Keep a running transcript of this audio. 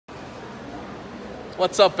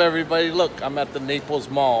What's up, everybody? Look, I'm at the Naples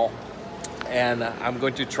Mall, and I'm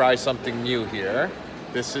going to try something new here.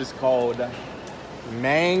 This is called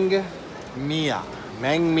Mang Mia,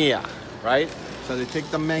 right? So they take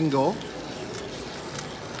the mango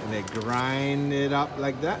and they grind it up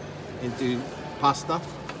like that into pasta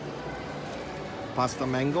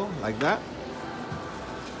mango like that,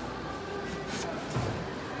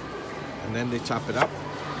 and then they chop it up.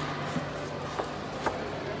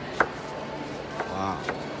 Wow,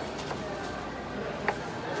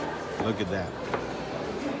 look at that.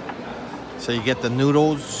 So you get the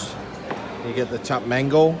noodles, you get the chopped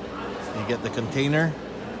mango, you get the container,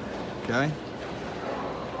 okay?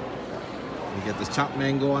 You get the chopped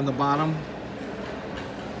mango on the bottom,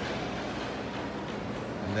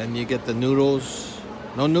 and then you get the noodles.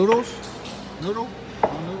 No noodles? Noodle?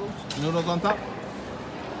 No noodles? Noodles on top?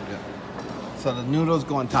 Yeah. So the noodles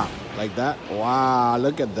go on top, like that. Wow,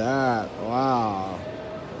 look at that. Wow.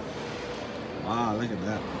 Wow, look at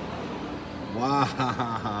that.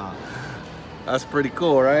 Wow. That's pretty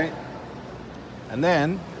cool, right? And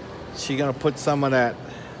then she's gonna put some of that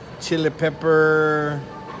chili pepper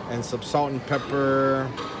and some salt and pepper.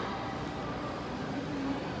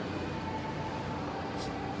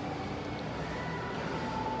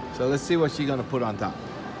 So let's see what she's gonna put on top.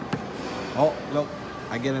 Oh, look,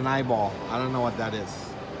 I get an eyeball. I don't know what that is.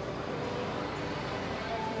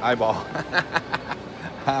 Eyeball.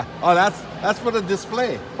 Oh, that's for the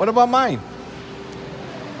display. What about mine?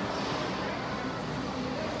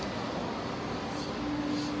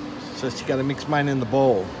 So she gotta mix mine in the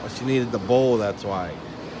bowl. Oh, she needed the bowl, that's why.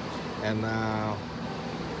 And I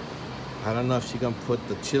don't know if she's gonna put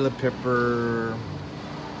the chili pepper,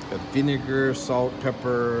 the vinegar, salt,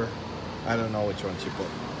 pepper. I don't know which one she put.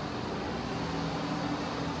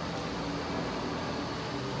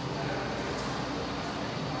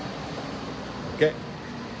 Okay.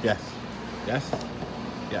 Yes. Yes.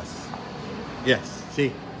 Yes. Yes.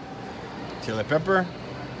 See. Chili pepper.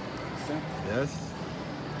 Yes.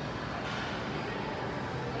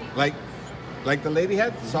 Like the lady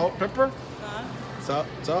had salt, pepper. Salt,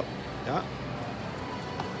 yeah.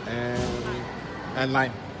 And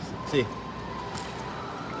lime. See.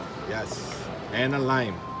 Yes. And a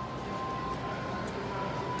lime.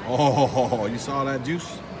 Oh, you saw that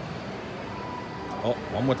juice? Oh,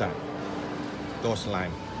 one more time. Those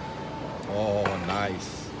lime. Oh,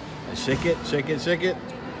 nice. And shake it, shake it, shake it.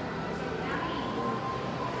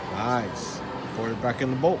 Nice. Pour it back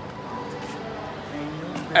in the bowl.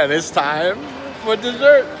 And it's time for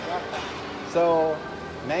dessert. So,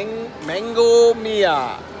 mango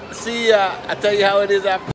mia. See ya. I'll tell you how it is after.